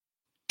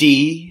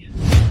DFS.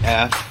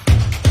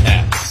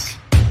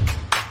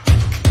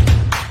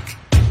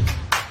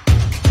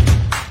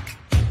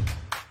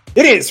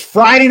 It is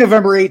Friday,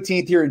 November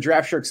 18th here in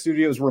Draft Shark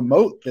Studios,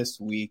 remote this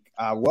week.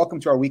 Welcome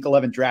to our Week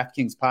 11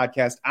 DraftKings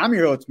podcast. I'm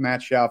your host,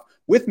 Matt Schauf.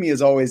 With me,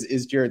 as always,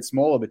 is Jared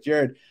Smola. But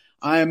Jared,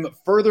 I'm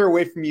further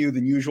away from you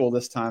than usual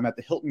this time at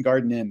the Hilton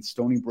Garden Inn,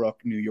 Stony Brook,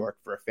 New York,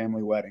 for a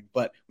family wedding.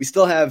 But we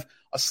still have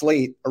a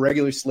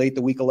regular slate,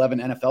 the Week 11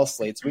 NFL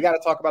slate. So we got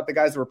to talk about the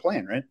guys that we're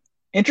playing, right?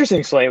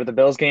 Interesting slate with the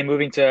Bills game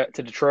moving to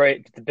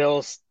Detroit. The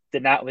Bills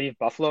did not leave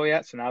Buffalo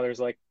yet, so now there's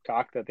like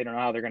talk that they don't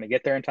know how they're going to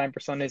get there in time for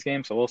Sunday's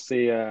game. So we'll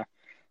see how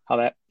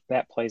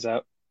that plays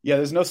out. Yeah,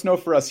 there's no snow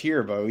for us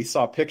here, but we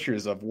saw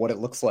pictures of what it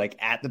looks like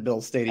at the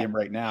Bills Stadium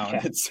right now.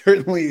 And it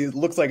certainly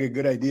looks like a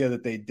good idea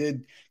that they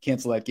did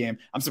cancel that game.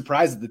 I'm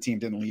surprised that the team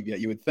didn't leave yet.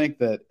 You would think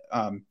that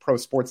pro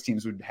sports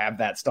teams would have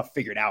that stuff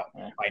figured out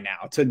by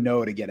now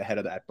to get ahead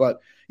of that.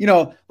 But,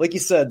 like you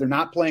said, they're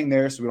not playing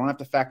there, so we don't have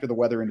to factor the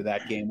weather into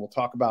that game. We'll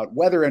talk about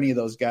whether any of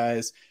those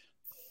guys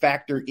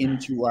factor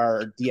into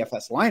our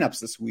DFS lineups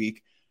this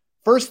week.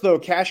 First, though,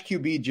 Cash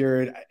QB,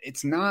 Jared,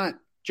 it's not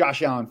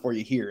Josh Allen for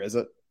you here, is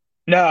it?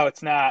 No,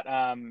 it's not.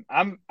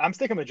 I'm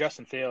sticking with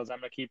Justin Fields. I'm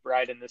going to keep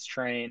riding this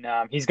train.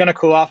 He's going to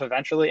cool off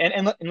eventually.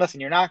 And listen,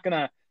 you're not going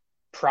to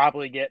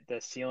probably get the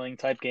ceiling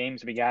type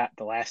games we got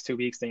the last 2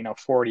 weeks,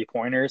 40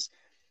 pointers.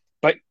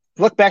 But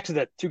look back to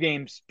the two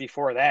games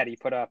before that. He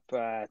put up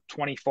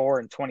 24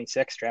 and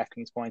 26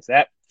 DraftKings points.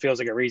 That feels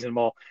like a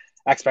reasonable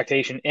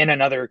expectation in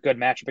another good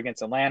matchup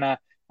against Atlanta.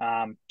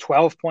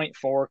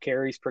 12.4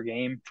 carries per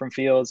game from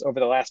Fields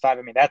over the last 5.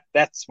 I mean,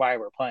 that's why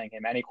we're playing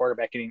him. Any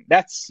quarterback getting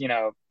that's,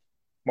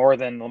 more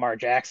than Lamar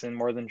Jackson,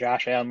 more than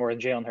Josh Allen, more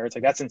than Jalen Hurts.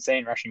 Like, that's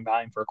insane rushing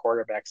volume for a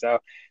quarterback. So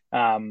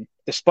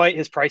despite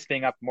his price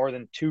being up more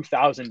than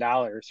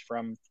 $2,000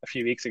 from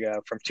 2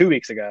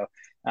 weeks ago,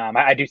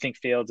 I do think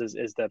Fields is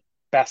the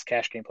best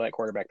cash game play at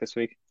quarterback this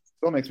week.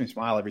 Still makes me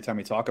smile every time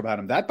we talk about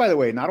him. That, by the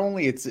way, not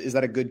only is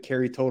that a good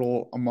carry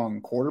total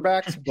among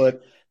quarterbacks,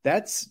 but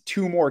that's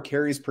 2 more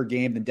carries per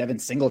game than Devin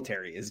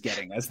Singletary is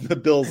getting as the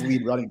Bills'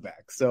 lead running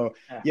back. So,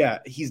 yeah,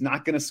 he's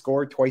not going to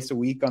score twice a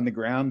week on the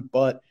ground,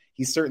 but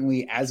he's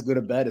certainly as good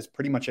a bet as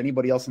pretty much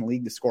anybody else in the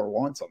league to score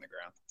once on the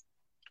ground.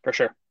 For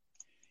sure.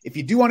 If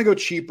you do want to go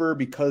cheaper,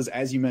 because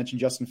as you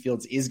mentioned, Justin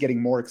Fields is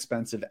getting more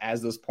expensive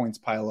as those points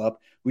pile up,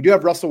 we do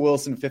have Russell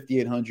Wilson at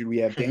 5,800. We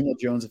have Daniel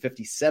Jones at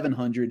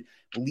 5,700,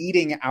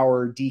 leading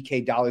our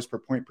DK dollars per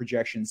point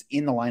projections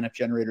in the lineup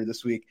generator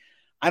this week.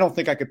 I don't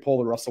think I could pull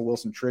the Russell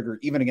Wilson trigger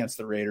even against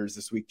the Raiders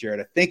this week, Jared.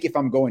 I think if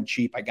I'm going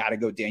cheap, I got to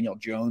go Daniel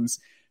Jones.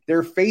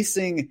 They're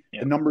facing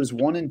the numbers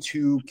 1 and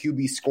 2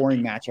 QB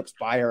scoring matchups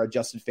by our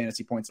adjusted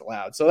fantasy points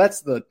allowed. So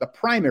that's the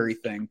primary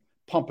thing,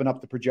 pumping up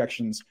the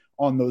projections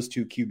on those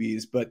 2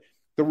 QBs. But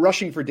the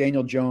rushing for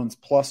Daniel Jones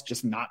plus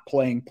just not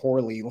playing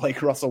poorly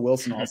like Russell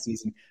Wilson all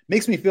season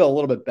makes me feel a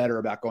little bit better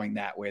about going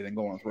that way than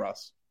going with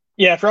Russ.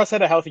 Yeah, if Russ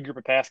had a healthy group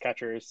of pass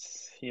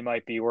catchers, he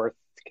might be worth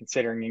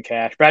considering in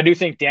cash. But I do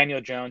think Daniel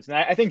Jones, and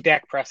I think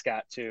Dak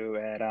Prescott too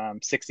at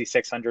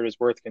 6,600 is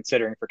worth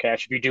considering for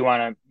cash. If you do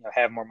want to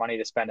have more money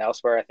to spend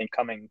elsewhere, I think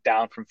coming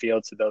down from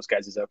Fields to those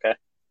guys is okay.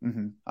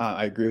 Mm-hmm.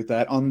 I agree with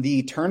that. On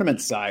the tournament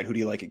side, who do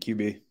you like at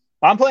QB?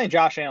 I'm playing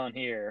Josh Allen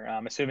here.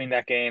 Assuming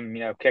that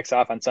game, kicks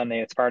off on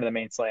Sunday. It's part of the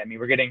main slate. I mean,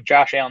 we're getting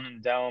Josh Allen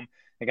in the dome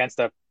against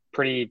a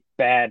pretty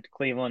bad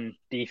Cleveland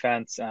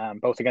defense,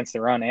 both against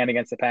the run and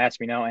against the pass.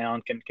 We know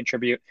Allen can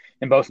contribute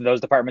in both of those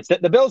departments.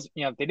 The Bills,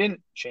 they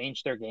didn't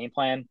change their game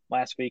plan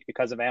last week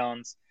because of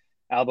Allen's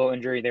elbow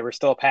injury. They were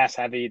still pass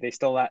heavy. They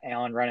still let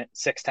Allen run it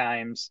 6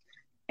 times.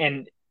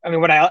 And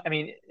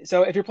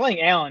so if you're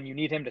playing Allen, you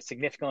need him to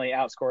significantly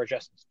outscore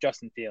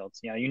Justin Fields.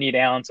 You need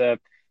Allen to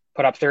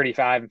put up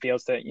 35 and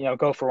Fields to,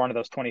 go for one of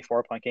those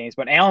 24-point games.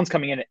 But Allen's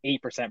coming in at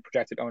 8%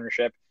 projected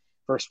ownership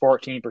versus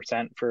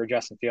 14% for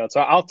Justin Fields. So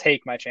I'll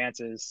take my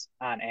chances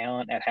on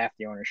Allen at half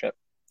the ownership.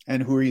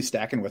 And who are you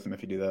stacking with him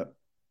if you do that?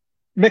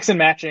 Mix and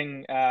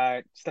matching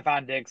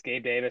Stephon Diggs,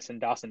 Gabe Davis, and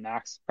Dawson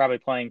Knox. Probably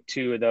playing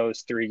 2 of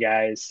those 3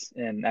 guys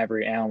in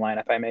every Allen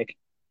lineup I make.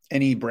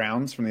 Any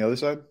Browns from the other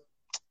side?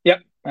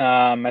 Yep.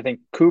 I think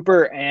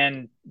Cooper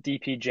and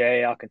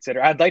DPJ I'll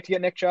consider. I'd like to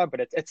get Nick Chubb, but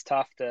it's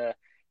tough to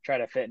try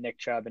to fit Nick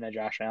Chubb in a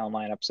Josh Allen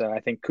lineup. So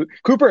I think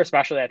Cooper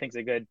especially I think is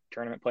a good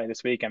tournament play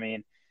this week. I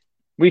mean,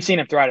 we've seen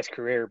him throughout his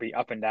career be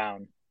up and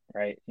down,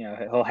 right?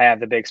 He'll have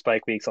the big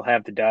spike weeks, he'll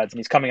have the duds, and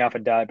he's coming off a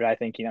dud, but I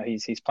think,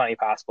 he's plenty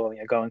possible,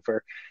 going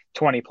for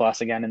 20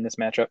 plus again in this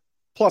matchup.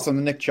 Plus, on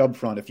the Nick Chubb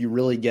front, if you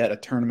really get a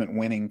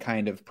tournament-winning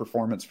kind of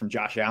performance from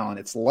Josh Allen,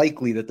 it's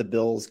likely that the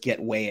Bills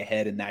get way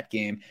ahead in that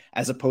game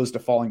as opposed to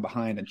falling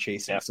behind and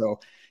chasing. Yep. So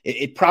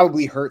it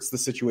probably hurts the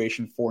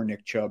situation for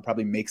Nick Chubb,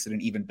 probably makes it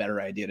an even better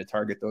idea to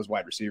target those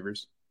wide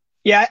receivers.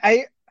 Yeah,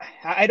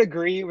 I'd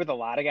agree with a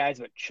lot of guys,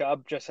 but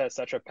Chubb just has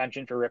such a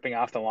penchant for ripping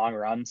off the long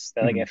runs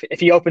that, like, if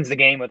he opens the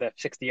game with a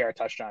 60-yard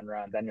touchdown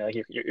run, then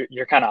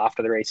you're kind of off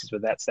to the races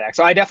with that stack.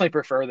 So I definitely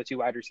prefer the 2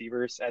 wide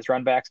receivers as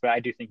run backs, but I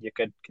do think you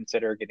could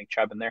consider getting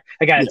Chubb in there.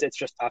 Again, it's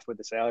just tough with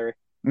the salary.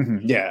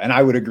 Yeah, and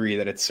I would agree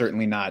that it's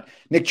certainly not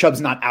Nick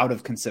Chubb's not out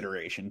of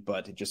consideration,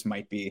 but it just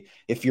might be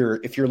if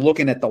you're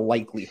looking at the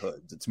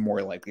likelihoods, it's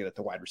more likely that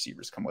the wide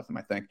receivers come with him,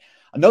 I think.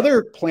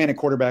 Another Planet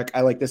quarterback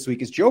I like this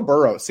week is Joe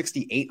Burrow,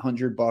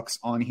 $6,800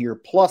 on here,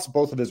 plus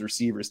both of his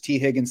receivers, T.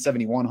 Higgins,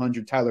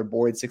 7,100, Tyler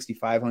Boyd,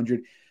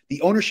 6,500.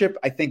 The ownership,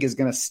 I think, is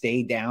going to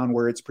stay down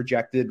where it's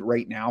projected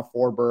right now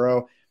for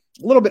Burrow.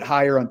 A little bit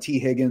higher on T.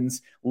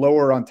 Higgins,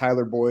 lower on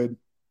Tyler Boyd.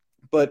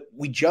 But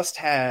we just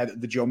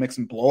had the Joe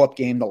Mixon blow-up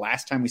game the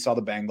last time we saw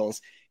the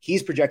Bengals.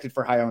 He's projected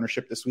for high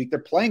ownership this week. They're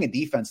playing a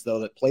defense, though,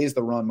 that plays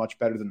the run much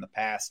better than the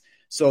pass.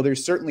 So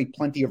there's certainly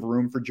plenty of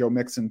room for Joe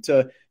Mixon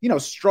to,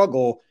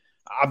 struggle,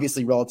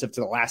 obviously relative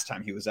to the last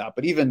time he was out,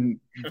 but even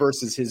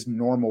versus his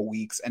normal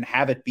weeks, and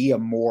have it be a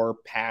more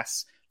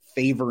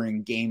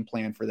pass-favoring game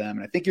plan for them.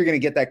 And I think you're going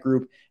to get that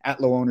group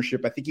at low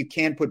ownership. I think you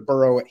can put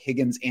Burrow,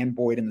 Higgins, and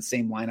Boyd in the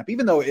same lineup,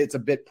 even though it's a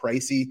bit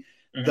pricey.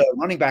 The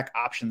running back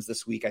options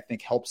this week, I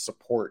think, help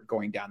support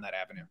going down that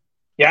avenue.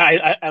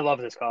 Yeah, I love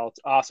this call. It's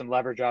awesome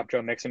leverage off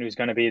Joe Mixon, who's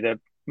going to be the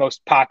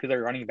most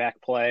popular running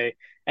back play.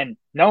 And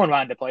no one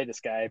wanted to play this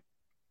guy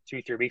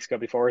 2-3 weeks ago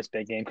before his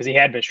big game because he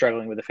had been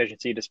struggling with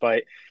efficiency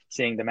despite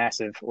seeing the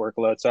massive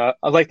workload. So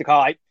I like the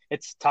call.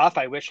 It's tough.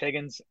 I wish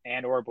Higgins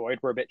and or Boyd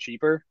were a bit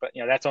cheaper, but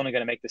that's only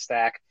going to make the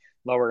stack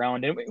lower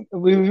owned. And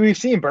we've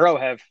seen Burrow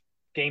have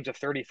games of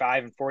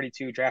 35 and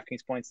 42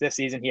 DraftKings points this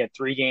season. He had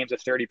 3 games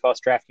of 30 plus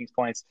DraftKings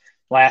points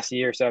last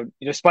year. So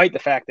despite the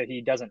fact that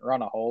he doesn't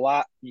run a whole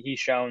lot, he's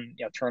shown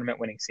tournament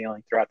winning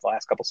ceiling throughout the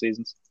last couple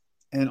seasons.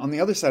 And on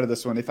the other side of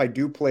this one, if I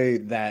do play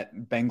that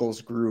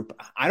Bengals group,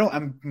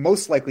 I'm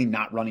most likely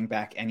not running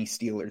back any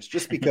Steelers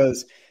just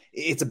because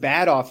it's a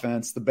bad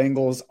offense. The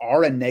Bengals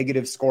are a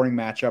negative scoring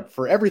matchup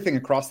for everything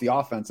across the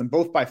offense, and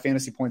both by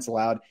fantasy points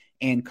allowed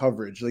and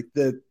coverage.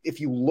 If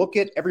you look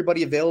at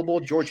everybody available,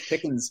 George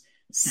Pickens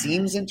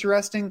seems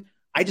interesting.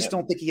 I just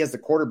don't think he has the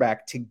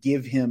quarterback to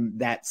give him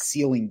that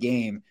ceiling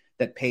game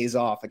that pays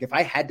off. Like if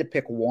I had to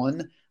pick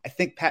one, I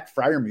think Pat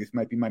Freiermuth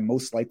might be my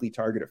most likely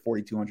target at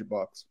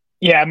 $4,200.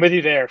 Yeah, I'm with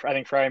you there. I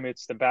think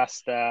Freiermuth's the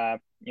best,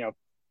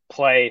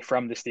 play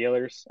from the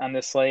Steelers on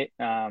this slate.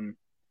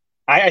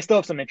 I still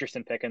have some interest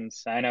in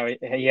Pickens. I know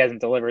he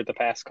hasn't delivered the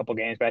past couple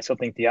games, but I still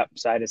think the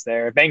upside is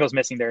there. Bengals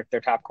missing their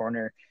top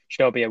corner,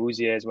 Chidobe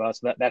Awuzie as well,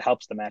 so that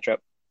helps the matchup.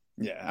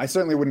 Yeah, I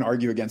certainly wouldn't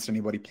argue against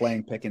anybody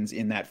playing Pickens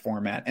in that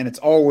format. And it's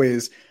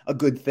always a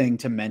good thing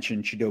to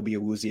mention Chidobe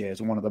Awuzie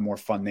as one of the more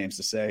fun names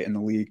to say in the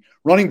league.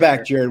 Running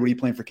back, Jared, what are you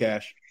playing for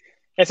cash?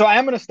 And so I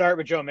am going to start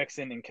with Joe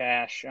Mixon in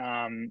cash.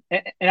 And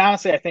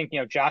honestly, I think,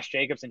 Josh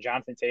Jacobs and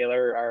Jonathan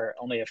Taylor are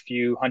only a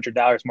few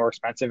 $100 more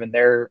expensive, and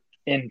they're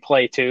in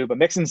play too. But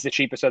Mixon's the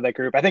cheapest of that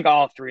group. I think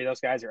all 3 of those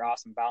guys are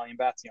awesome volume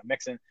bets.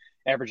 Mixon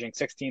averaging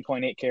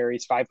 16.8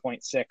 carries,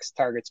 5.6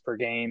 targets per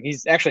game.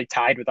 He's actually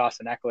tied with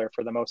Austin Eckler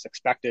for the most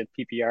expected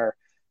PPR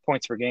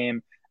points per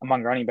game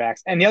among running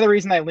backs. And the other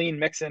reason I lean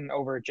Mixon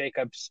over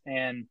Jacobs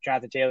and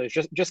Jonathan Taylor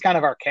is just kind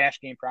of our cash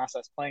game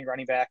process, playing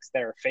running backs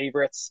that are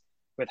favorites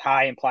with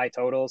high implied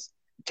totals.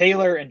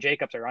 Taylor and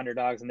Jacobs are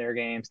underdogs in their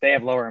games. They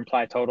have lower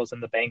implied totals than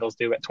the Bengals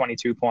do at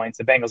 22 points.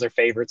 The Bengals are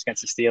favorites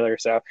against the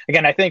Steelers. So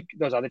again, I think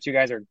those other 2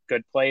 guys are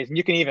good plays, and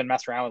you can even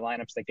mess around with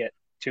lineups that get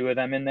 2 of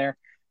them in there.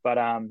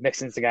 But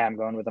Mixon's the guy I'm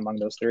going with among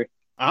those 3.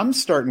 I'm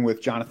starting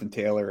with Jonathan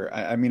Taylor.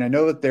 I mean, I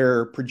know that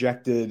they're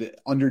projected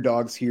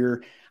underdogs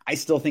here. I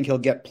still think he'll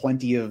get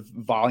plenty of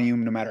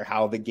volume no matter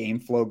how the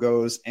game flow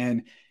goes.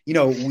 And,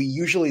 we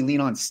usually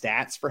lean on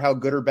stats for how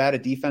good or bad a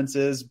defense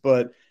is,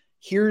 but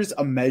here's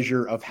a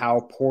measure of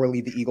how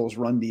poorly the Eagles'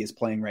 run D is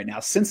playing right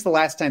now. Since the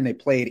last time they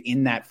played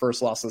in that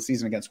first loss of the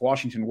season against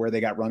Washington, where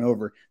they got run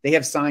over, they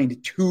have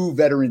signed 2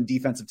 veteran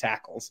defensive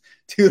tackles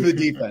to the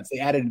defense. They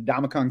added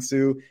Ndamukong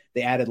Suh.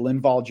 They added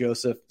Linval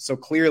Joseph. So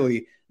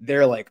clearly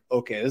they're like,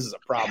 okay, this is a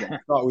problem. I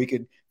thought we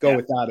could go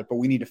without it, but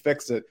we need to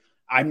fix it.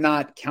 I'm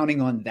not counting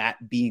on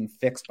that being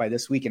fixed by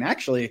this week. And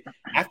actually,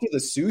 after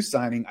the Suh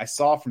signing, I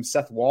saw from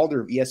Seth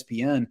Walder of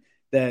ESPN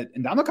that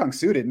Ndamukong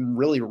Suh didn't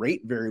really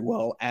rate very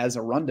well as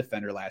a run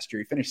defender last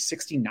year. He finished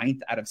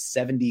 69th out of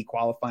 70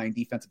 qualifying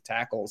defensive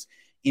tackles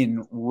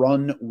in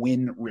run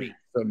win rate.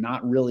 So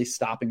not really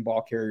stopping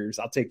ball carriers.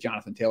 I'll take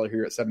Jonathan Taylor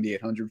here at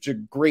 7,800, which is a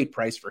great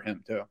price for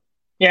him too.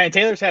 Yeah, and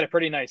Taylor's had a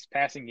pretty nice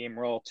passing game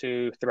role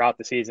too throughout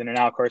the season. And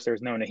now, of course,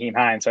 there's no Nyheim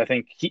Hines. So I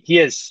think he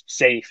is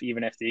safe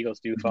even if the Eagles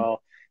do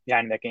fall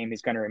behind that game.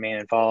 He's going to remain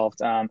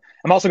involved. I'm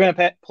also going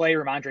to play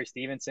Ramondre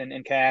Stevenson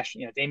in cash.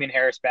 Damian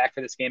Harris back for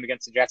this game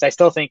against the Jets. I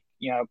still think,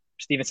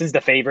 Stevenson's the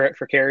favorite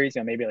for carries,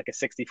 maybe like a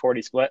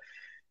 60-40 split.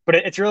 But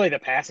it's really the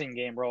passing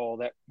game role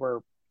that we're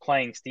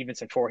playing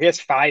Stevenson for. He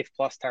has 5+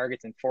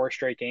 targets in 4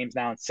 straight games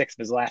now in 6 of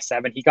his last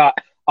 7. He got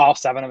all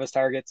 7 of his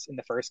targets in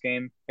the first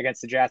game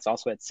against the Jets,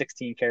 also had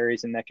 16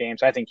 carries in that game.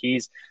 So I think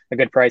he's a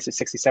good price at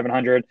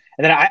 6,700.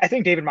 And then I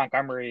think David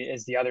Montgomery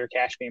is the other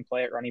cash game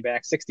play at running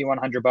back,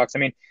 $6,100. I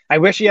mean, I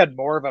wish he had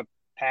more of a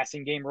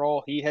passing game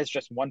role. He has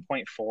just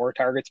 1.4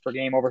 targets per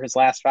game over his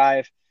last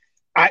 5.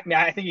 I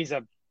think he's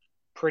a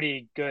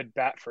pretty good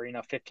bet for,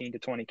 15 to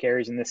 20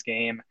 carries in this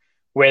game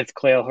with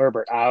Khalil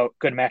Herbert out.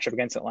 Good matchup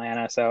against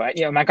Atlanta. So,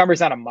 Montgomery's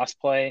not a must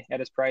play at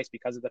his price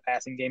because of the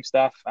passing game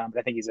stuff, but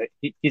I think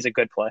he's a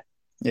good play.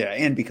 Yeah,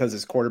 and because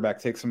his quarterback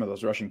takes some of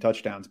those rushing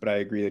touchdowns, but I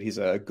agree that he's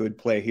a good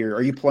play here.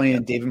 Are you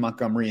playing David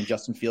Montgomery and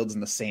Justin Fields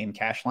in the same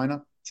cash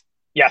lineup?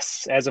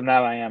 Yes, as of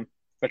now I am,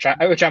 which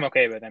I'm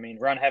okay with. I mean,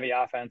 run heavy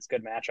offense,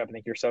 good matchup. I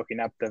think you're soaking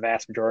up the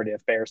vast majority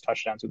of Bears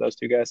touchdowns with those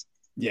two guys.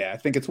 Yeah, I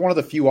think it's one of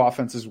the few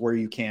offenses where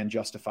you can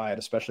justify it,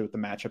 especially with the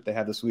matchup they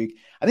had this week.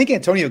 I think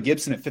Antonio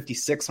Gibson at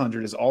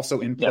 5,600 is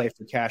also in play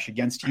for cash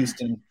against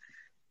Houston.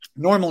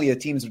 Normally, a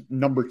team's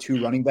number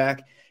 2 running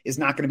back is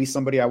not going to be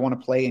somebody I want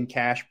to play in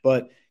cash,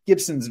 but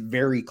Gibson's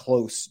very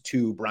close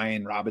to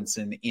Brian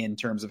Robinson in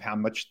terms of how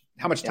much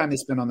time they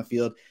spend on the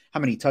field, how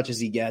many touches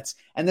he gets.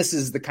 And this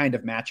is the kind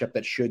of matchup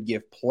that should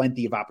give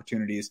plenty of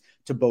opportunities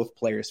to both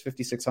players.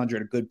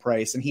 5,600, a good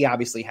price. And he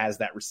obviously has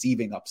that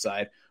receiving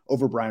upside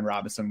over Brian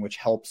Robinson, which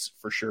helps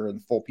for sure in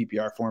the full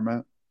PPR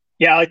format.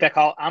 Yeah, I like that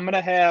call. I'm going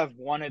to have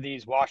one of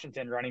these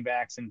Washington running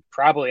backs in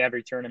probably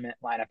every tournament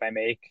lineup I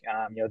make.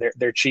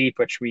 They're cheap,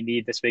 which we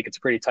need this week. It's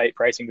a pretty tight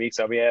pricing week.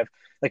 So we have,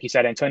 like you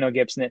said, Antonio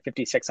Gibson at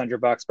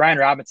 $5,600, Brian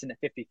Robinson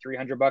at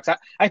 $5,300.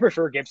 I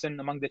prefer Gibson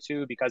among the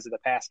two because of the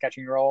pass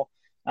catching role.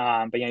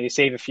 But you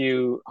save a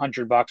few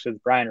 $100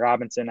 with Brian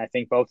Robinson. I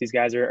think both these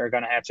guys are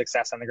going to have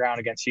success on the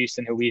ground against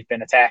Houston, who we've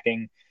been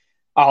attacking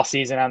all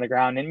season on the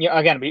ground. And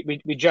again,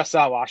 we just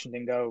saw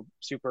Washington go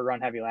super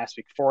run heavy last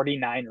week,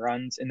 49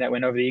 runs in that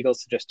win over the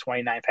Eagles to just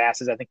 29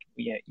 passes. I think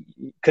you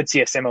could see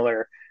a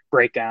similar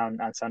breakdown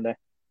on Sunday.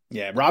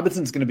 Yeah,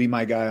 Robinson's going to be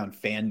my guy on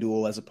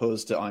FanDuel as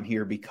opposed to on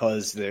here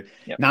because they're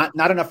not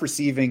enough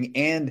receiving,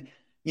 and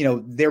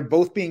they're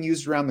both being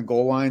used around the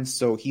goal line,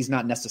 so he's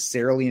not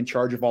necessarily in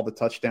charge of all the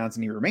touchdowns,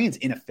 and he remains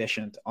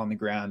inefficient on the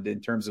ground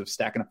in terms of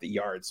stacking up the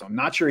yards. So I'm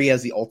not sure he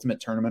has the ultimate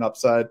tournament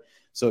upside.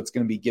 So it's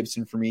going to be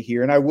Gibson for me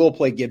here. And I will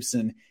play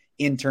Gibson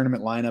in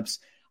tournament lineups.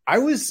 I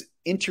was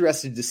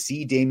interested to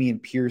see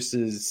Dameon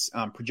Pierce's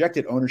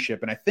projected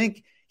ownership. And I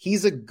think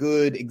he's a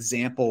good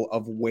example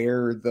of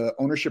where the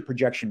ownership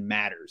projection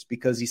matters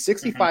because he's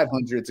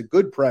 6,500. It's a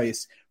good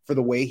price for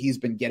the way he's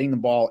been getting the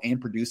ball and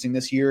producing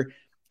this year.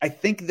 I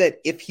think that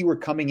if he were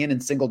coming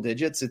in single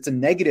digits, it's a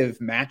negative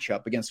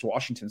matchup against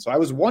Washington. So I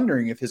was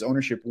wondering if his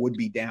ownership would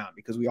be down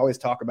because we always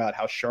talk about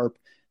how sharp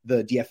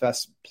the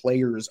DFS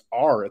players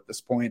are at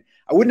this point.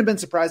 I wouldn't have been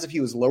surprised if he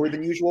was lower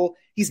than usual.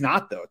 He's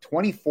not, though.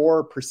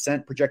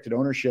 24% projected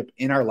ownership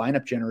in our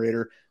lineup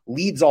generator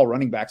leads all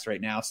running backs right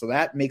now. So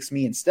that makes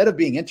me, instead of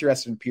being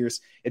interested in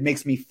Pierce, it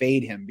makes me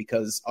fade him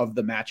because of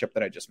the matchup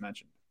that I just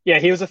mentioned. Yeah,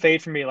 he was a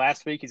fade for me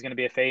last week. He's going to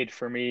be a fade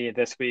for me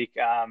this week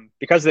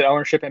because of the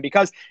ownership and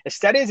because as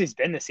steady as he's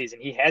been this season,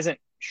 he hasn't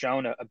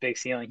shown a big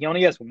ceiling. He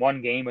only has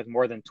one game with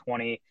more than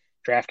 20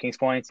 DraftKings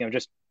points,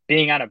 just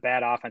being on a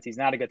bad offense. He's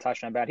not a good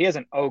touchdown bat. He has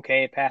an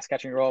okay pass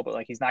catching role,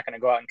 but he's not going to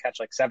go out and catch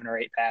 7 or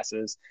 8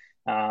 passes.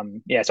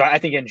 So I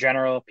think in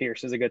general,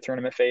 Pierce is a good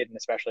tournament fade, and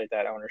especially at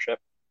that ownership.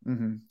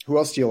 Mm-hmm. Who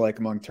else do you like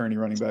among tourney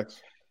running backs?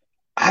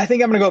 I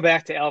think I'm going to go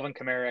back to Alvin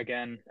Kamara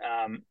again.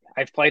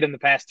 I've played him the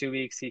past 2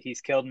 weeks.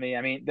 He's killed me.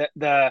 I mean,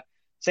 the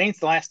Saints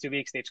the last 2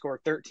 weeks, they've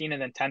scored 13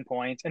 and then 10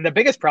 points. And the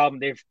biggest problem,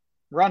 they've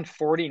run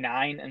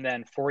 49 and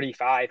then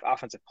 45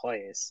 offensive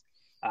plays.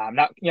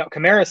 Now,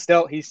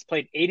 Kamara he's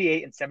played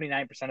 88 and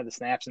 79% of the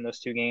snaps in those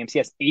 2 games. He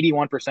has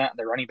 81% of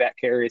the running back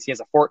carries. He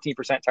has a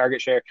 14%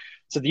 target share.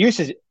 So the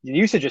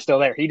usage is still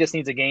there. He just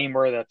needs a game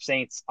where the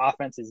Saints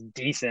offense is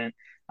decent.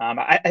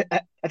 I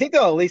think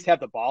they'll at least have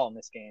the ball in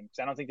this game because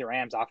I don't think the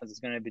Rams offense is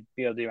going to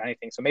be able to do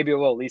anything. So maybe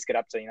we'll at least get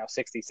up to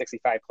 60,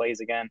 65 plays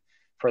again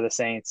for the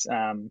Saints.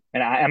 And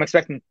I'm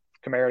expecting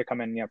Kamara to come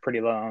in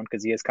pretty low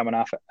because he is coming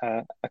off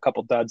a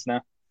couple duds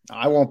now.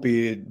 I won't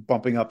be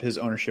bumping up his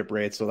ownership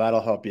rate, so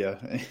that'll help you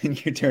in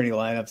your tourney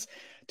lineups.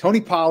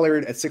 Tony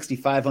Pollard at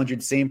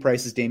 6,500, same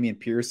price as Dameon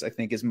Pierce, I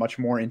think is much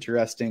more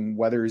interesting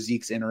whether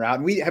Zeke's in or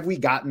out. And have we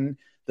gotten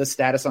the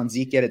status on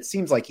Zeke yet? It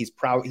seems like he's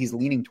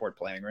leaning toward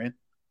playing, right?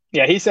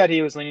 Yeah, he said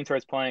he was leaning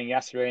towards playing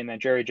yesterday, and then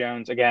Jerry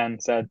Jones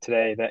again said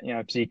today that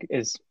Zeke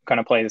is going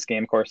to play this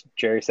game. Of course,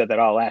 Jerry said that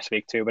all last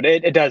week too, but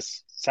it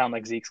does sound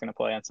like Zeke's going to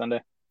play on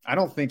Sunday. I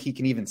don't think he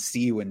can even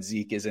see when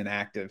Zeke is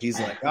inactive. He's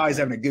like, he's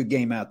having a good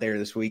game out there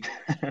this week.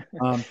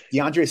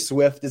 DeAndre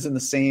Swift is in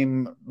the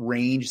same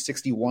range,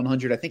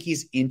 6,100. I think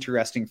he's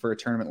interesting for a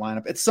tournament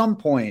lineup. At some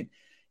point,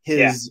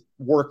 his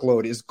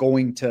workload is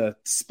going to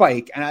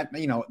spike. And,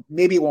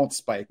 maybe it won't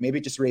spike. Maybe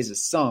it just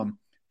raises some.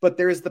 But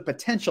there is the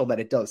potential that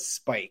it does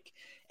spike.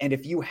 And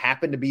if you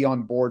happen to be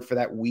on board for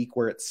that week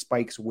where it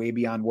spikes way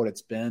beyond what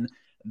it's been,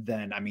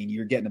 then,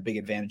 you're getting a big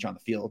advantage on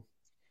the field.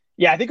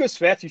 Yeah, I think with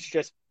Swift, you should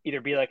just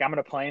either be like, I'm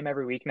going to play him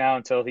every week now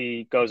until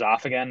he goes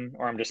off again,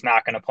 or I'm just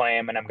not going to play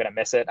him and I'm going to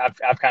miss it.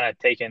 I've kind of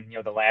taken,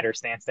 the latter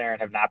stance there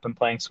and have not been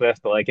playing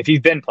Swift. But if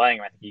you've been playing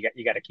him, I think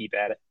you got to keep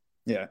at it.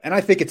 Yeah, and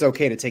I think it's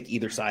okay to take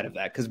either side of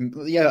that because,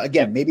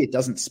 again, maybe it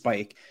doesn't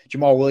spike.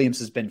 Jamal Williams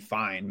has been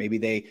fine. Maybe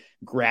they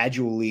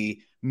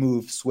gradually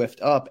move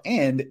Swift up.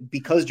 And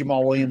because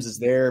Jamal Williams is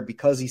there,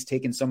 because he's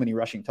taken so many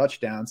rushing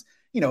touchdowns,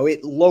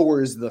 it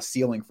lowers the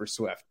ceiling for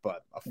Swift,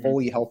 but a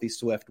fully healthy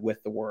Swift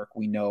with the work,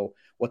 we know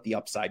what the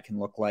upside can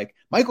look like.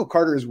 Michael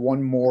Carter is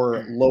one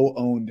more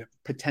low-owned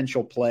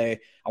potential play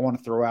I want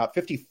to throw out.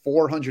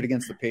 5,400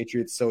 against the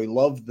Patriots, so we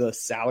love the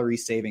salary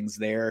savings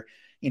there.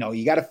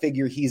 You got to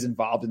figure he's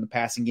involved in the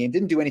passing game.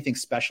 Didn't do anything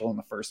special in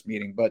the first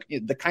meeting, but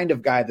the kind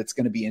of guy that's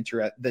going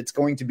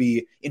to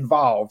be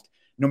involved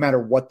no matter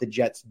what the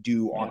Jets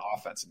do on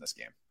offense in this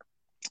game.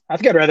 I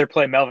think I'd rather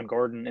play Melvin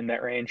Gordon in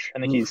that range. I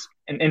think he's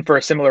in for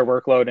a similar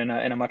workload in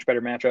a much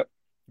better matchup.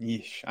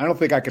 Yeesh. I don't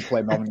think I could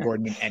play Melvin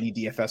Gordon in any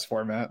DFS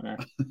format.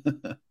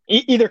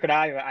 Either could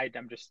I.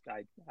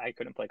 I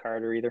couldn't play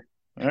Carter either.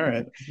 All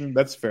right,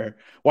 that's fair.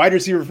 Wide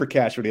receiver for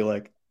cash. What do you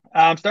like?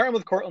 Starting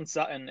with Courtland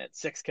Sutton at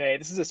 6K.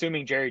 This is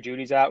assuming Jerry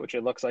Jeudy's out, which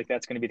it looks like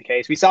that's going to be the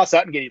case. We saw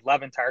Sutton get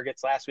 11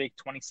 targets last week,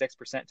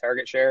 26%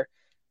 target share,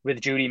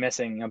 with Jeudy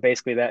missing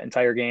basically that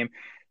entire game.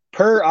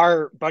 Per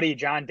our buddy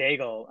John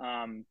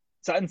Daigle,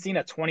 Sutton's seen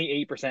a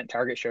 28%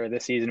 target share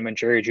this season when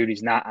Jerry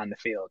Jeudy's not on the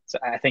field. So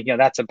I think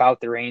that's about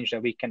the range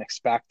that we can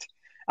expect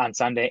on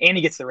Sunday. And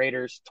he gets the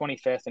Raiders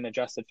 25th in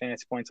adjusted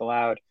fantasy points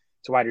allowed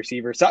to wide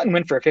receiver. Sutton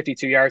went for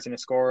 52 yards and a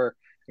score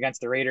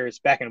against the Raiders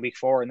back in week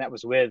 4, and that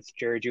was with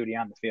Jerry Jeudy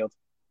on the field.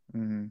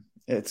 Mm-hmm.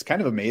 It's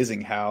kind of amazing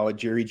how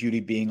Jerry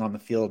Jeudy being on the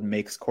field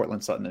makes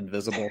Courtland Sutton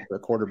invisible for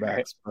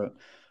quarterbacks, right. But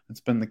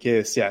it's been the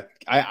case. Yeah,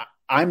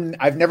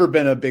 I've never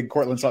been a big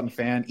Courtland Sutton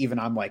fan. Even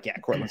I'm like,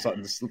 Courtland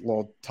Sutton's a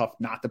little tough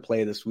not to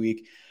play this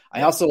week.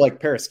 I also like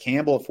Paris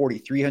Campbell at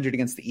 4,300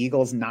 against the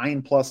Eagles,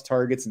 9+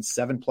 targets and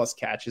 7+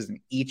 catches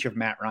in each of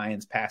Matt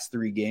Ryan's past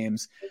 3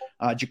 games.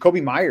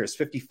 Jacoby Myers,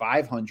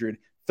 5,500,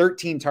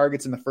 13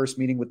 targets in the first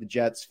meeting with the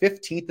Jets,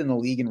 15th in the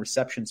league in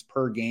receptions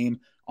per game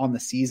on the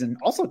season.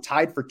 Also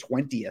tied for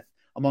 20th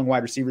among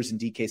wide receivers in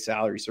DK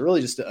salary. So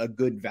really just a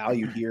good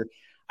value here.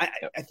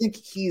 I think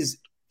he's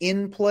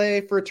in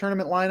play for a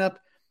tournament lineup.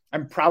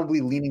 I'm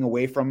probably leaning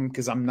away from him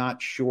because I'm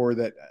not sure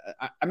that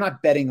I'm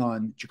not betting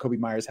on Jacoby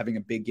Myers having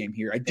a big game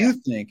here. I do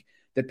think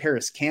that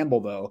Paris Campbell,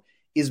 though,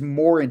 is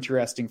more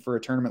interesting for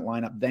a tournament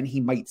lineup than he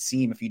might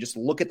seem. If you just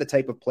look at the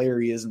type of player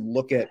he is and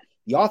look at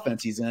the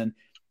offense he's in,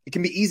 it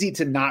can be easy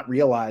to not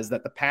realize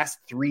that the past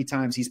 3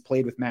 times he's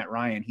played with Matt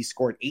Ryan, he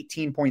scored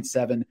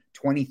 18.7,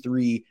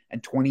 23,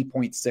 and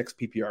 20.6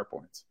 PPR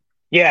points.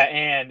 Yeah,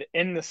 and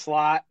in the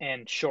slot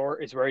and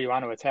short is where you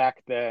want to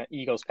attack the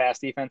Eagles' pass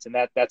defense, and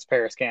that's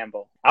Paris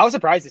Campbell. I was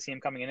surprised to see him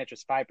coming in at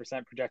just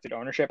 5% projected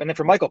ownership, and then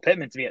for Michael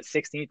Pittman to be at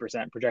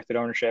 16% projected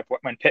ownership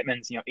when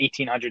Pittman's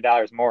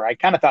 $1,800 more. I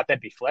kind of thought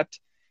that'd be flipped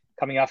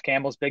coming off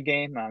Campbell's big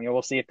game.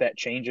 We'll see if that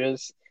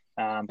changes.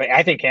 But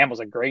I think Campbell's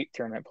a great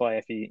tournament play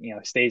if he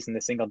stays in the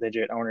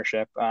single-digit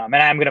ownership. And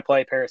I'm going to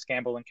play Paris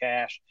Campbell in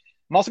cash.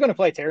 I'm also going to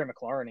play Terry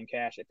McLaurin in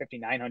cash at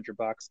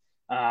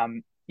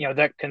 $5,900.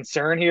 The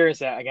concern here is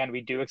that, again, we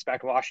do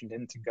expect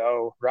Washington to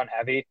go run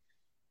heavy,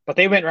 but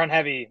they went run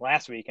heavy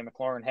last week, and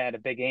McLaurin had a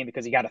big game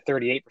because he got a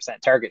 38%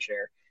 target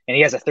share, and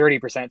he has a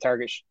 30%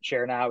 target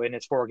share now in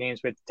his 4 games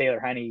with Taylor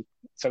Heinicke.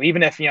 So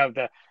even if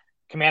the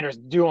Commanders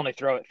do only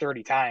throw it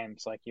 30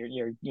 times, like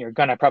you're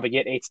gonna probably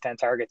get 8 to 10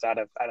 targets out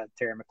of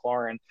Terry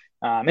McLaurin.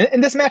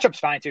 And this matchup's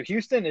fine too.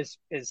 Houston is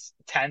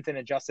 10th in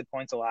adjusted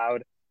points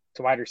allowed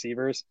to wide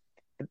receivers.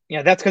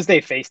 That's because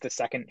they faced the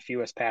second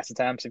fewest pass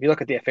attempts. If you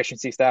look at the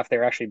efficiency stuff,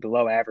 they're actually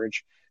below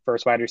average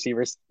versus wide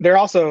receivers. They're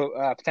also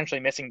potentially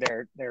missing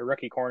their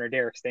rookie corner,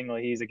 Derek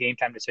Stingley. He's a game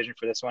time decision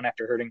for this one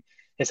after hurting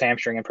his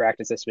hamstring in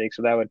practice this week.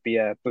 So that would be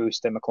a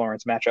boost in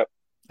McLaurin's matchup.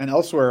 And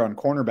elsewhere on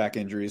cornerback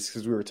injuries,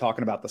 because we were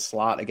talking about the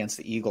slot against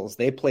the Eagles,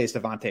 they placed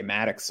Avonte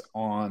Maddox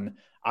on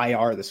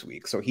IR this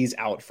week. So he's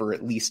out for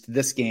at least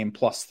this game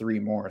plus 3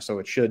 more. So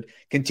it should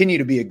continue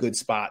to be a good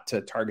spot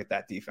to target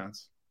that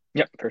defense.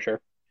 Yep, for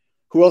sure.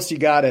 Who else you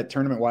got at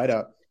tournament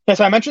wideout? Yeah,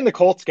 so I mentioned the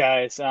Colts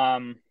guys.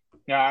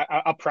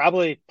 I'll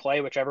probably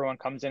play whichever one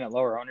comes in at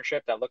lower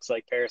ownership. That looks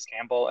like Paris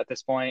Campbell at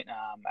this point.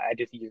 I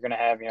do think you're going to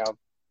have,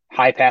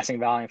 high passing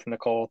volume from the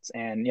Colts.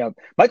 And,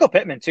 Michael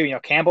Pittman too.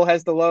 Campbell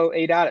has the low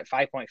ADOT at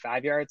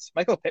 5.5 yards.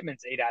 Michael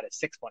Pittman's ADOT at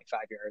 6.5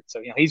 yards.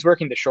 So, he's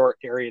working the short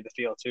area of the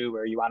field too,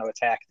 where you want to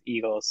attack the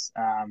Eagles.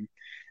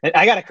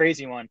 I got a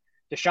crazy one.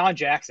 Deshaun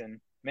Jackson,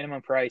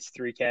 minimum price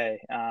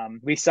 3K.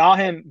 We saw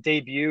him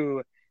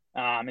debut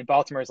in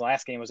Baltimore's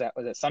last game. Was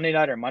it Sunday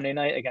night or Monday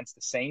night against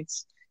the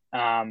Saints?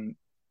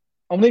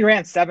 Only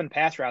ran 7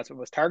 pass routes, but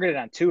was targeted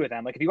on 2 of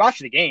them. Like if you watch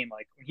the game,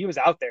 like when he was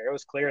out there, it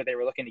was clear they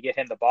were looking to get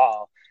him the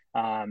ball.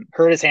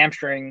 Hurt his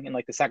hamstring in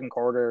the second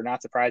quarter,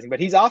 not surprising, but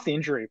he's off the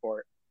injury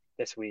report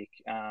this week.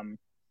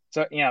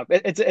 So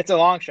it's a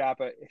long shot,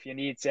 but if you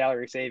need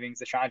salary savings,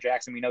 Deshaun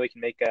Jackson, we know he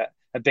can make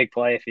a big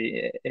play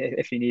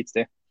if he needs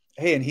to.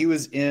 Hey, and he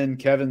was in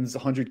Kevin's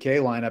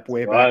 100K lineup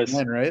way back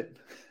then, right?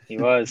 He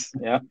was,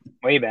 yeah,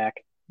 way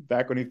back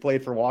when he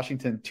played for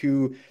Washington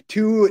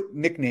two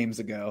nicknames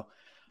ago.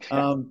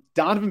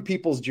 Donovan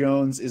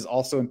Peoples-Jones is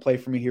also in play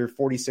for me here,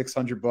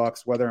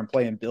 $4,600, whether I'm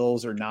playing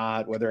Bills or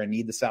not, whether I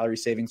need the salary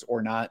savings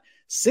or not.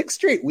 6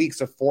 straight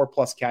weeks of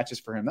 4+ catches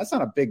for him. That's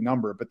not a big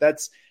number, but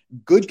that's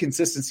good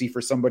consistency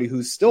for somebody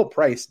who's still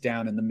priced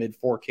down in the mid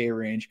 4K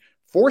range.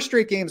 4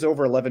 straight games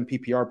over 11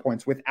 PPR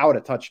points without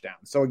a touchdown.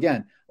 So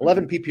again,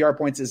 11 PPR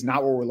points is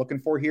not what we're looking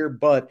for here,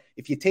 but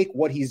if you take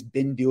what he's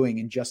been doing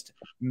and just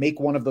make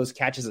one of those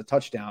catches a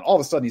touchdown, all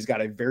of a sudden he's got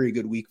a very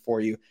good week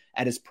for you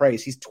at his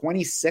price. He's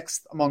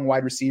 26th among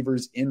wide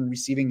receivers in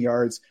receiving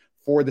yards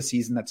for the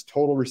season. That's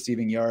total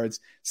receiving yards,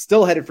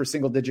 still headed for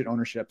single digit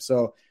ownership.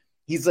 So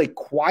he's like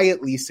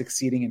quietly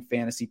succeeding in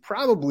fantasy,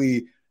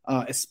 probably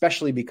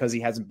especially because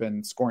he hasn't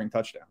been scoring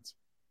touchdowns.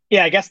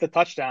 Yeah, I guess the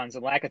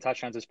lack of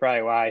touchdowns is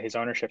probably why his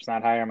ownership's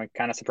not higher. I'm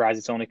kind of surprised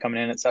it's only coming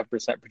in at 7%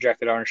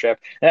 projected ownership.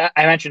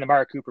 I mentioned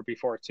Amari Cooper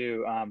before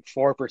too,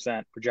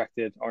 4%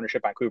 projected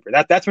ownership on Cooper.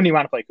 That's when you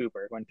want to play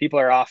Cooper. When people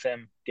are off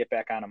him, get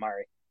back on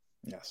Amari.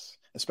 Yes,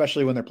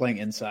 especially when they're playing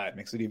inside,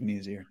 makes it even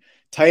easier.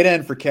 Tight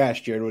end for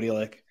cash, Jared, what do you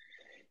like?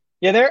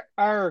 Yeah, there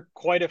are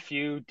quite a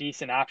few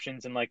decent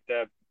options in like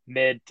the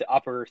mid to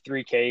upper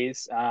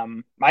 3Ks.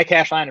 My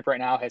cash lineup right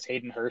now has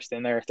Hayden Hurst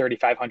in there,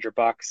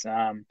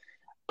 $3,500.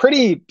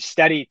 Pretty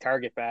steady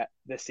target bet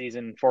this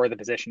season for the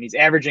position. He's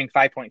averaging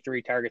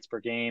 5.3 targets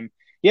per game.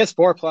 He has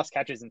 4+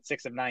 catches in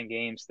 6 of 9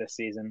 games this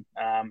season.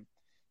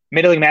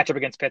 Middling matchup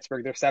against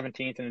Pittsburgh, they're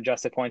 17th in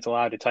adjusted points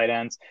allowed to tight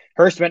ends.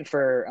 Hurst went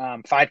for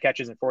 5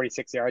 catches and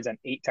 46 yards on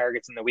 8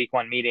 targets in the week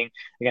 1 meeting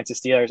against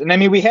the Steelers. And I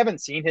mean, we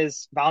haven't seen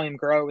his volume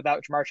grow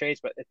without Ja'Marr Chase,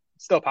 but it's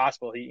still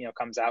possible he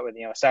comes out with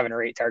a 7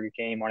 or 8 target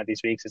game one of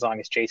these weeks as long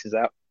as Chase is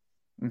out.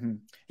 Mm-hmm.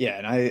 Yeah,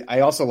 and I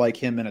also like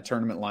him in a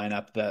tournament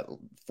lineup that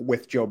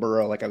with Joe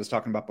Burrow, like I was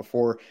talking about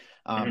before,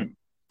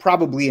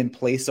 probably in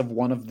place of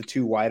one of the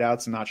 2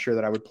 wideouts. I'm not sure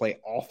that I would play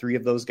all 3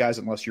 of those guys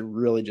unless you're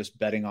really just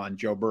betting on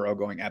Joe Burrow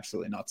going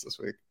absolutely nuts this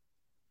week.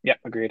 Yep,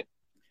 agreed.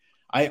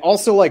 I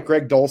also like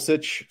Greg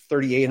Dulcich,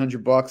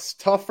 $3,800.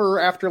 Tougher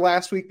after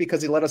last week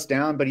because he let us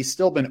down, but he's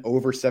still been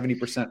over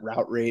 70%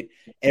 route rate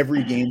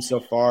every game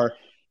so far.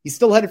 He's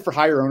still headed for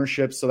higher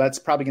ownership, so that's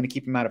probably going to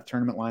keep him out of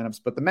tournament lineups.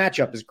 But the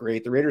matchup is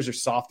great. The Raiders are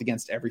soft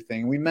against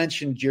everything. We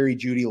mentioned Jerry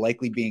Jeudy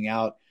likely being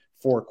out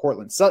for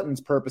Cortland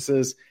Sutton's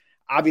purposes.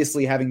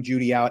 Obviously, having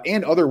Jeudy out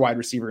and other wide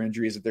receiver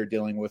injuries that they're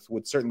dealing with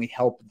would certainly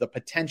help the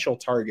potential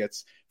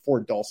targets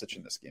for Dulcich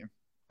in this game.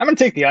 I'm going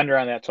to take the under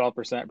on that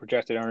 12%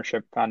 projected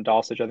ownership on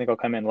Dulcich. I think he'll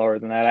come in lower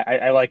than that.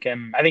 I like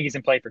him. I think he's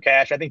in play for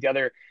cash. I think the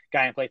other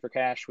guy in play for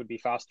cash would be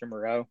Foster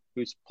Moreau,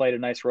 who's played a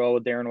nice role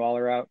with Darren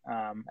Waller out.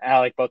 I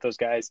like both those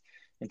guys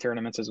in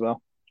tournaments as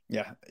well.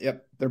 Yeah.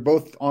 Yep. They're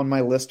both on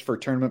my list for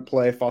tournament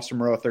play. Foster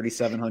Moreau,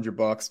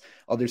 $3,700.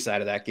 Other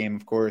side of that game,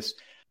 of course.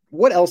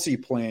 What else are you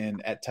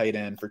playing at tight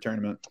end for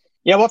tournament?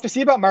 Yeah, we'll have to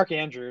see about Mark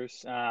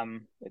Andrews.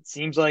 It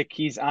seems like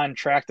he's on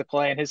track to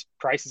play, and his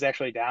price is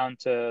actually down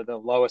to the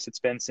lowest it's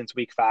been since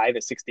week 5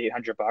 at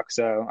 $6,800.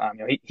 So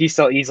he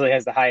still easily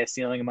has the highest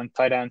ceiling among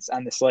tight ends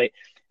on the slate.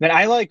 Then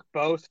I like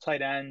both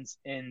tight ends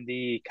in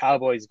the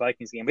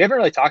Cowboys-Vikings game. We haven't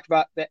really talked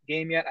about that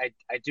game yet.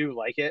 I do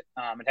like it.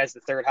 It has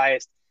the 3rd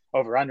highest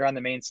over-under on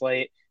the main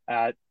slate.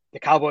 The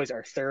Cowboys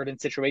are 3rd in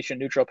situation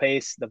neutral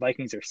pace. The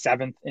Vikings are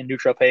 7th in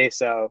neutral pace.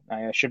 So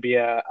it should be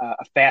a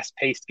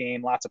fast-paced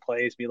game. Lots of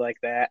plays be like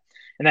that.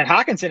 And then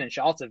Hockenson and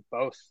Schultz have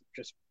both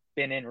just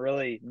been in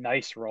really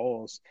nice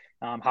roles.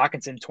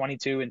 Hockenson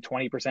 22 and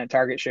 20%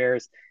 target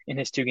shares in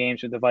his 2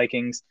 games with the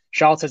Vikings.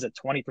 Schultz has a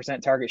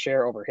 20% target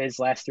share over his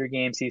last 3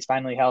 games. He's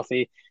finally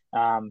healthy.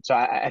 So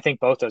I think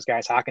both those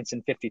guys,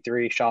 Hockenson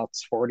 53,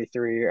 Schultz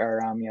 43,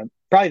 are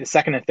probably the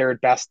 2nd and 3rd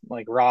best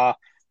like raw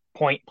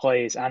point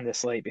plays on this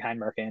slate behind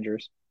Mark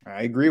Andrews.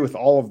 I agree with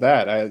all of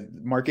that.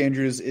 Mark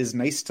Andrews is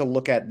nice to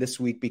look at this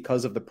week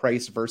because of the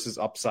price versus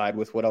upside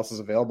with what else is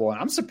available.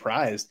 And I'm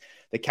surprised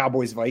the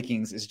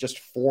Cowboys-Vikings is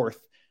just 4th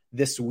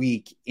this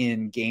week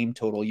in game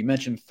total. You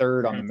mentioned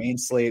 3rd on the main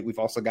slate. We've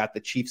also got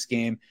the Chiefs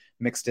game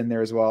mixed in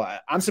there as well.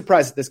 I'm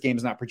surprised that this game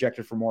is not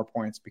projected for more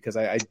points because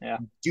I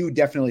do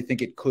definitely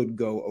think it could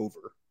go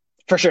over.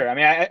 For sure. I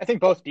mean, I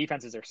think both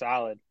defenses are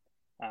solid.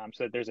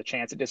 So there's a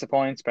chance it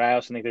disappoints, but I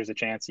also think there's a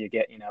chance you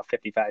get,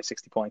 55,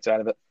 60 points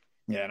out of it.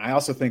 Yeah, and I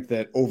also think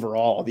that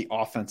overall the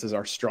offenses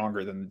are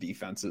stronger than the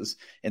defenses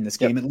in this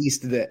game, at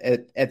least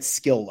at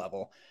skill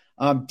level.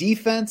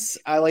 Defense,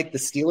 I like the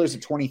Steelers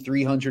at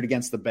 2,300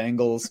 against the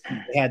Bengals.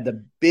 They had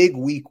the big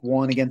week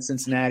 1 against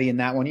Cincinnati in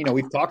that one.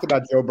 We've talked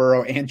about Joe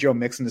Burrow and Joe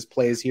Mixon's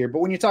plays here, but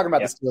when you're talking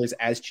about the Steelers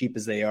as cheap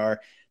as they are,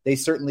 they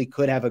certainly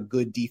could have a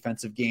good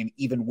defensive game,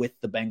 even with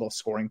the Bengals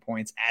scoring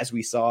points, as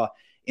we saw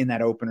in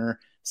that opener.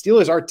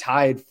 Steelers are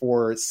tied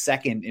for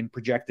 2nd in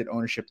projected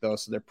ownership, though,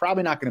 so they're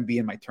probably not going to be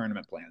in my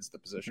tournament plans at the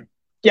position.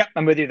 Yeah,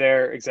 I'm with you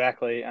there.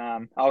 Exactly.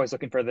 Always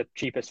looking for the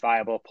cheapest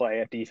viable play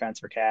at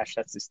defense for cash.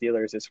 That's the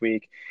Steelers this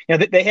week.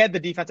 They had the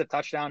defensive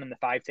touchdown and the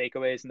 5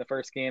 takeaways in the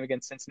first game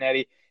against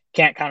Cincinnati.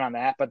 Can't count on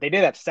that, but they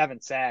did have 7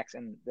 sacks,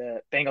 and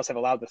the Bengals have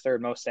allowed the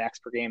 3rd most sacks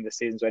per game this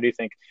season. So I do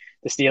think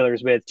the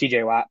Steelers with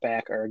TJ Watt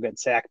back are a good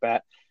sack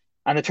bet.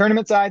 On the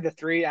tournament side, the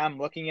 3 I'm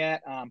looking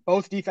at,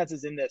 both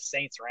defenses in the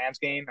Saints-Rams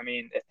game. I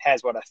mean, it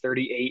has, a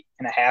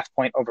 38.5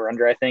 point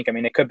over-under, I think. I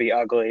mean, it could be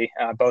ugly.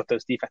 Both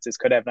those defenses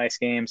could have nice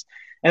games.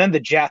 And then the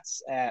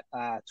Jets at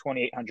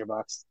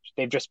 $2,800.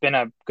 They've just been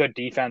a good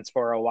defense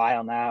for a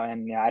while now,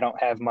 and I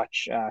don't have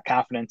much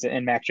confidence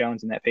in Mac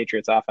Jones and that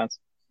Patriots offense.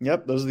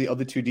 Yep, those are the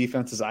other two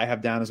defenses I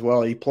have down as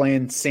well. Are you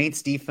playing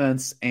Saints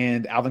defense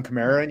and Alvin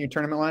Kamara in your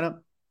tournament lineup?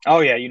 Oh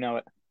yeah, you know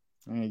it.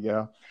 There you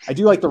go. I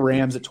do like the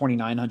Rams at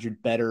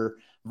 2,900 better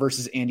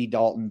versus Andy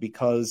Dalton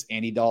because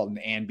Andy Dalton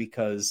and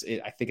because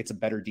I think it's a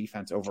better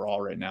defense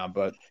overall right now.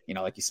 But,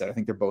 like you said, I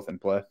think they're both in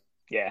play.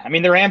 Yeah, I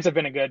mean, the Rams have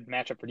been a good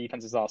matchup for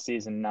defenses all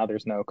season. Now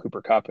there's no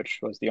Cooper Kupp, which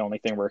was the only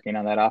thing working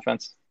on that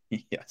offense.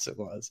 Yes, it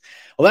was.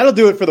 Well, that'll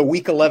do it for the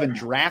Week 11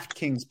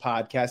 DraftKings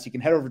podcast. You can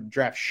head over to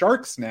Draft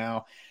Sharks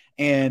now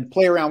and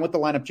play around with the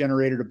lineup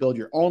generator to build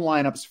your own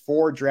lineups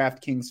for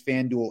DraftKings,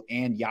 FanDuel,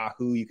 and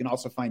Yahoo. You can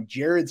also find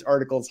Jared's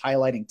articles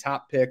highlighting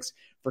top picks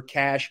for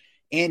cash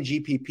and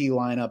GPP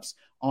lineups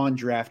on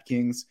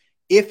DraftKings.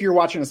 If you're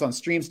watching us on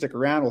stream, stick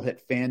around. We'll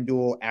hit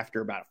FanDuel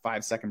after about a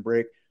 5-second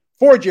break.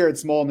 For Jared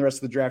Small and the rest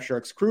of the Draft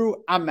Sharks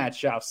crew, I'm Matt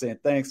Schauf saying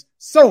thanks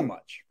so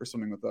much for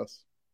swimming with us.